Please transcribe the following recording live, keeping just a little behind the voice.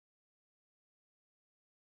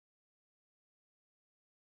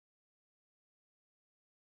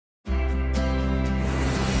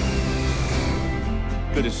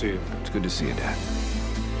Good to see you. It's good to see you, Dad.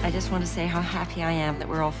 I just want to say how happy I am that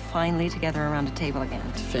we're all finally together around a table again.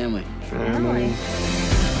 Family. Family.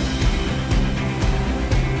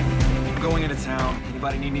 Going into town.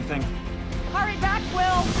 Anybody need anything? Hurry back,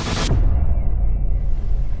 Will!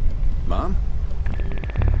 Mom?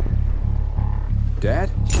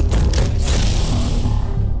 Dad?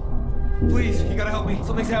 Please, you gotta help me.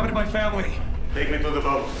 Something's happened to my family. Take me to the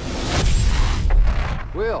boat.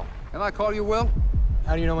 Will. Can I call you Will?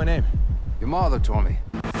 How do you know my name? Your mother told me.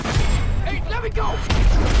 Hey, let me go!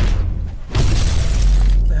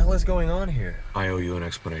 What the hell is going on here? I owe you an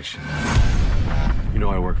explanation. You know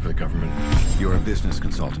I work for the government. You're a business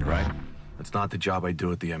consultant, right? That's not the job I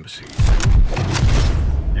do at the embassy.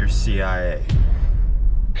 You're CIA.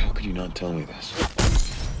 How could you not tell me this?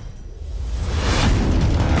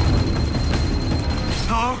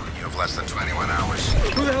 Hello? You have less than 21 hours.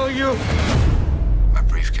 Who the hell are you? My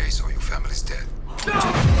briefcase or your family's dead. No!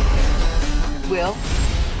 Will,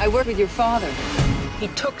 I work with your father. He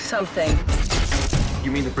took something.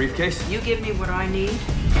 You mean the briefcase? You give me what I need,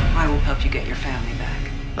 I will help you get your family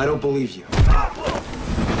back. I don't believe you.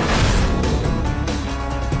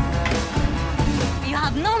 You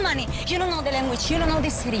have no money. You don't know the language. You don't know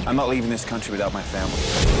the city. I'm not leaving this country without my family.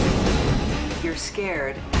 You're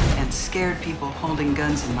scared, and scared people holding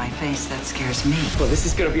guns in my face, that scares me. Well, this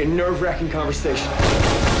is gonna be a nerve-wracking conversation.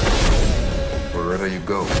 Wherever you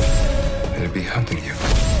go, they'll be hunting you.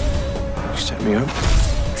 You set me up?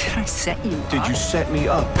 Did I set you up? Did you set me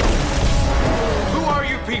up? Who are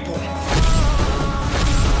you people?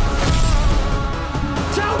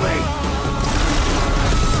 Tell me!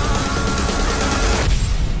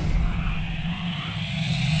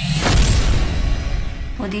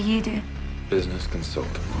 What do you do? Business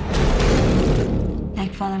consultant.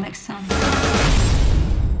 Like father, like son.